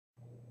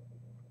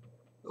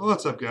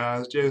What's up,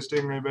 guys?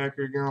 Jaythestingray back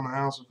here again on the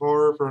House of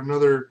Horror for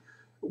another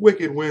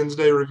Wicked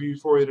Wednesday review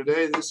for you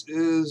today. This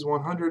is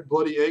 100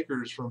 Bloody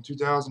Acres from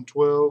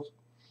 2012.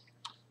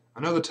 I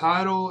know the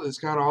title is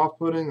kind of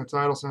off-putting. The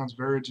title sounds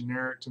very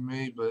generic to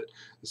me, but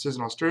this is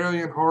an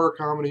Australian horror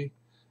comedy,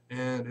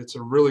 and it's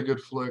a really good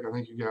flick. I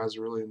think you guys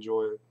will really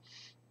enjoy it.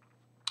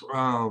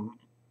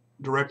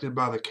 Directed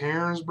by the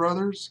Cairnes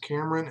brothers,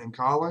 Cameron and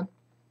Colin,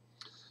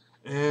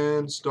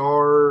 and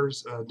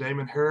stars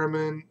Damon,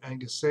 Herriman,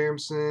 Angus,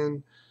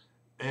 Sampson,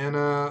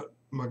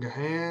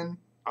 McGahan,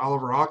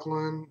 Oliver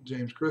Ackland,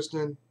 James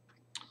Kristian.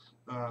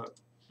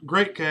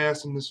 Great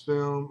cast in this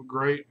film.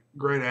 Great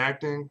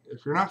acting.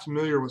 If you're not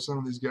familiar with some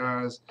of these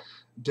guys,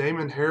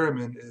 Damon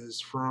Herriman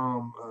is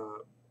from,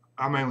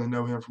 I mainly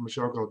know him from a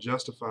show called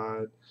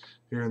Justified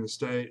here in the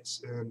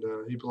States, and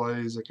he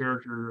plays a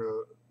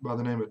character by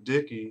the name of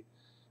Dickie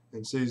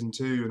in season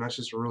 2, and that's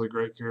just a really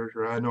great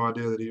character. I had no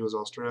idea that he was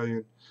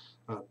Australian.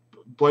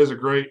 Plays a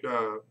great,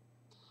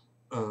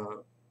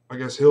 I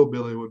guess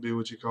hillbilly would be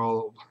what you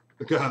call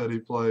the guy that he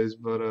plays,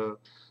 but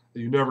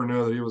you never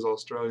know that he was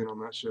Australian on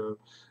that show.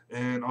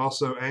 And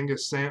also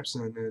Angus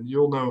Sampson, and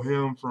you'll know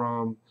him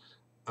from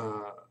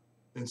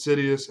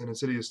Insidious and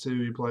Insidious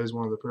 2. He plays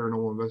one of the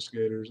paranormal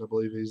investigators. I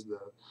believe he's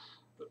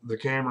the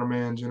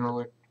cameraman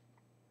generally.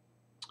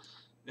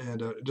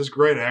 And just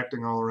great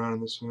acting all around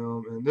in this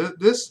film. And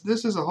this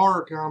is a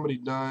horror comedy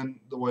done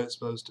the way it's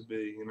supposed to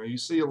be. You know, you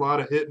see a lot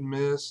of hit and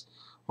miss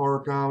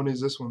horror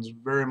comedies. This one's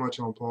very much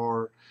on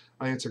par.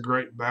 I think it's a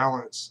great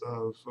balance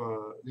of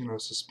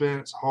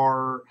suspense,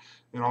 horror,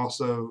 and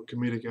also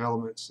comedic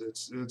elements.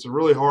 It's a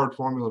really hard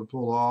formula to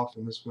pull off,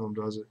 and this film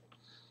does it.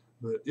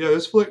 But yeah,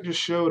 this flick just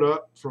showed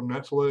up from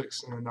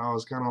Netflix, and I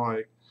was kind of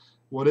like,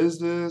 what is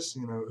this?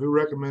 You know, who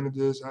recommended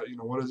this? How,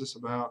 what is this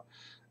about?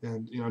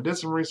 And did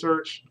some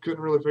research.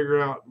 Couldn't really figure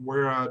out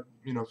where I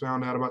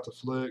found out about the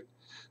flick.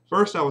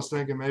 First, I was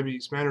thinking maybe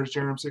Spanners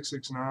Jerem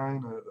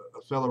 669,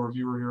 a fellow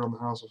reviewer here on the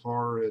House of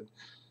Horror, had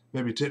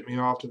maybe tipped me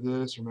off to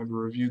this, or maybe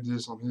reviewed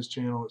this on his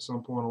channel at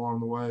some point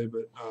along the way,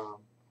 but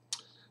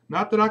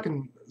not that I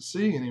can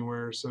see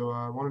anywhere. So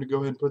I wanted to go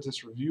ahead and put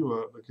this review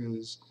up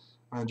because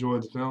I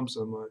enjoyed the film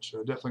so much.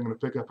 Definitely going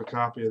to pick up a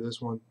copy of this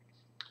one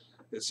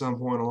at some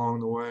point along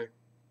the way.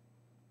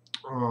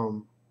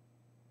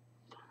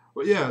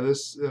 But yeah,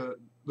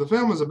 the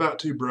film is about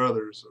two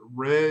brothers,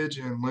 Reg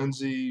and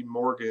Lindsay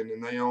Morgan,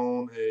 and they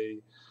own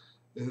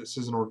this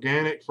is an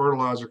organic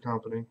fertilizer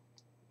company,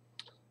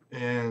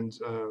 and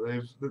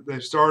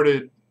they've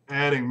started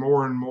adding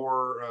more and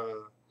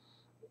more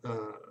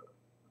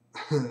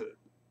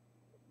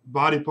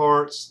body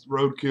parts,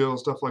 roadkill,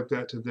 stuff like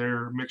that to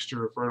their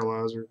mixture of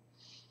fertilizer.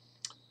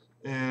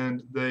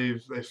 And they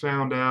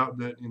found out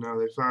that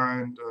they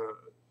find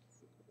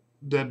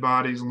dead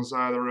bodies on the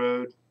side of the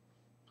road.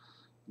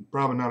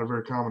 Probably not a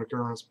very common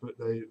occurrence, but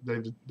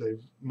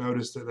they've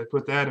noticed that they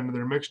put that into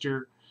their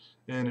mixture,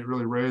 and it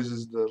really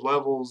raises the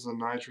levels, the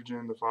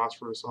nitrogen, the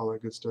phosphorus, all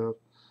that good stuff.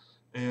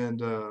 And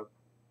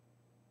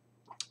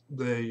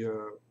they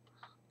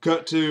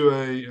cut to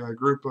a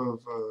group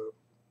of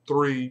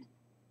 3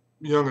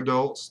 young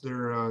adults.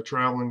 They're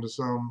traveling to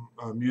some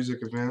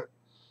music event,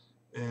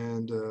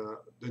 and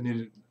they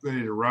needed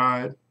a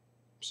ride.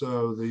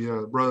 So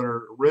the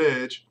brother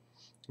Reg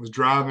was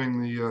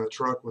driving the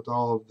truck with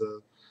all of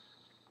the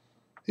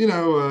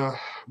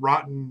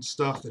rotten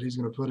stuff that he's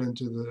going to put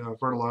into the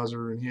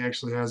fertilizer, and he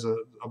actually has a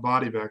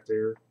body back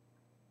there.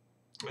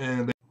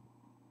 And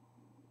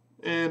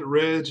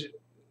Reg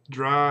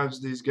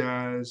drives these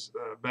guys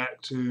back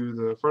to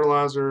the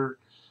fertilizer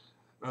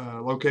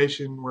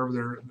location,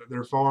 wherever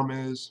their farm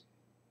is.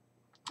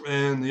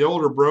 And the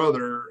older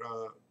brother,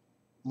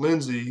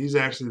 Lindsay, he's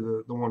actually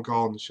the one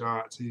calling the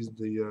shots. He's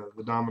the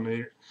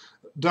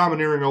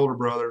domineering older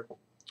brother.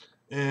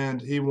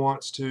 And he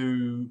wants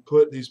to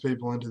put these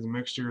people into the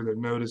mixture. They've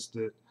noticed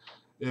that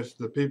if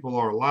the people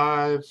are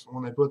alive,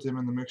 when they put them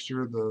in the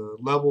mixture, the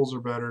levels are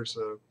better.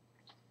 So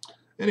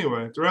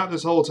anyway, throughout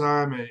this whole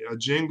time, a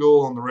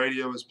jingle on the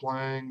radio is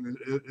playing.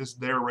 It's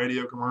their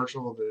radio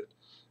commercial that,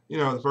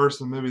 the first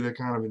in the movie they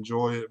kind of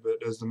enjoy it,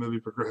 but as the movie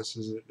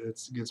progresses,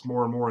 it gets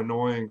more and more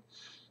annoying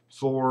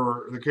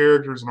for the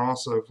characters and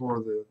also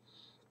for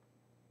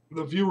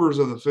the viewers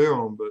of the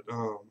film. But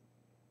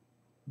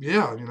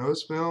yeah,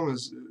 this film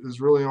is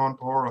really on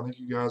par. I think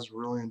you guys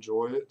really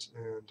enjoy it,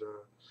 and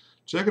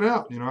check it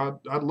out.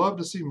 I'd love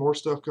to see more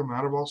stuff come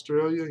out of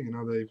Australia.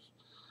 They've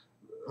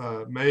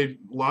made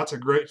lots of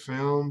great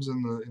films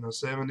in the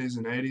 70s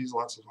and 80s,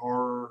 lots of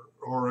horror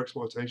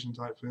exploitation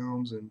type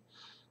films, and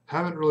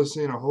haven't really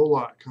seen a whole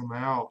lot come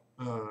out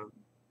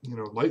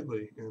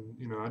lately.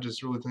 And I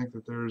just really think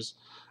that there's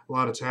a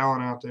lot of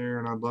talent out there,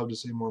 and I'd love to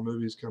see more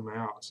movies come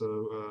out.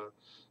 So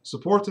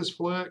support this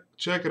flick,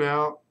 check it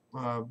out.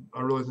 I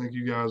really think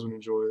you guys would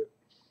enjoy it.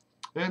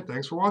 And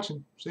thanks for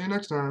watching. See you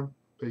next time.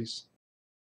 Peace.